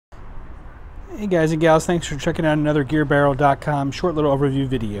Hey guys and gals, thanks for checking out another GearBarrel.com short little overview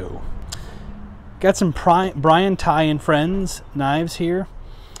video. Got some Brian Tighe and Friends knives here.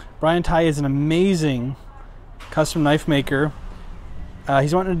 Brian Tighe is an amazing custom knife maker.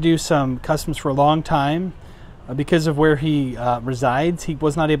 He's wanted to do some customs for a long time. Because of where he resides, he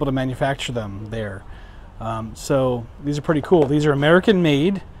was not able to manufacture them there. So these are pretty cool. These are American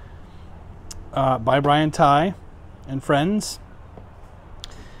made by Brian Tighe and Friends.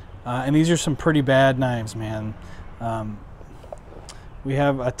 And these are some pretty bad knives, man. We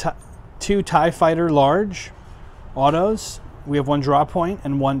have two TIE Fighter large autos. We have one draw point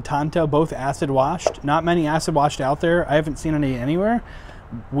and one Tanto, both acid washed. Not many acid washed out there. I haven't seen any anywhere.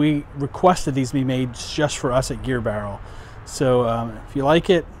 We requested these be made just for us at Gear Barrel. So if you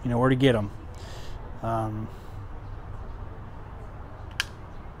like it, you know where to get them.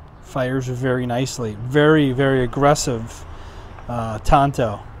 Fires very nicely. Very, very aggressive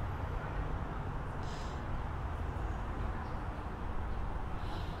Tanto.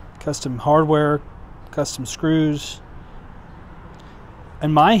 Custom hardware, custom screws.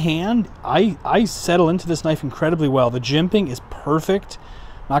 In my hand, I settle into this knife incredibly well. The jimping is perfect.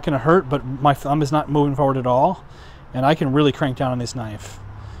 Not going to hurt, but my thumb is not moving forward at all. And I can really crank down on this knife.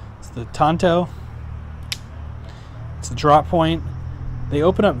 It's the Tanto. It's the drop point. They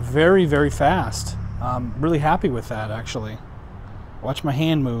open up very, very fast. I'm really happy with that, actually. Watch my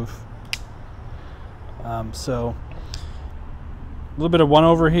hand move. So a little bit of one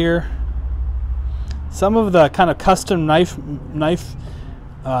over here. Some of the kind of custom knife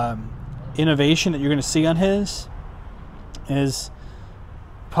innovation that you're going to see on his is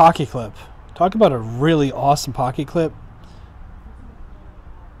pocket clip. Talk about a really awesome pocket clip.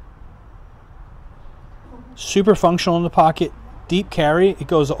 Super functional in the pocket. Deep carry. It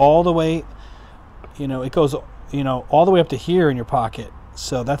goes all the way, it goes, all the way up to here in your pocket.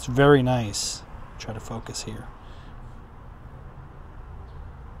 So that's very nice. Try to focus here.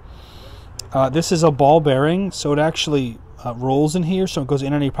 This is a ball bearing, so it actually rolls in here, so it goes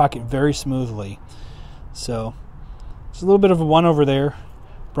in your pocket very smoothly. So it's a little bit of a one over there.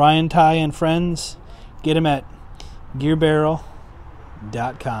 Brian Tighe and Friends. Get him at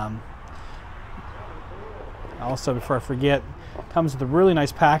GearBarrel.com. Also, before I forget, comes with a really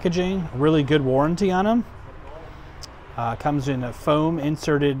nice packaging, really good warranty on them. Comes in a foam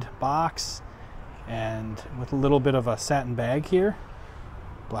inserted box and with a little bit of a satin bag here,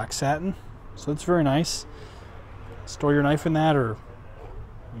 black satin. So it's very nice. Store your knife in that or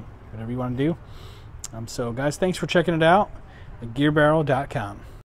whatever you want to do. So guys, thanks for checking it out at GearBarrel.com.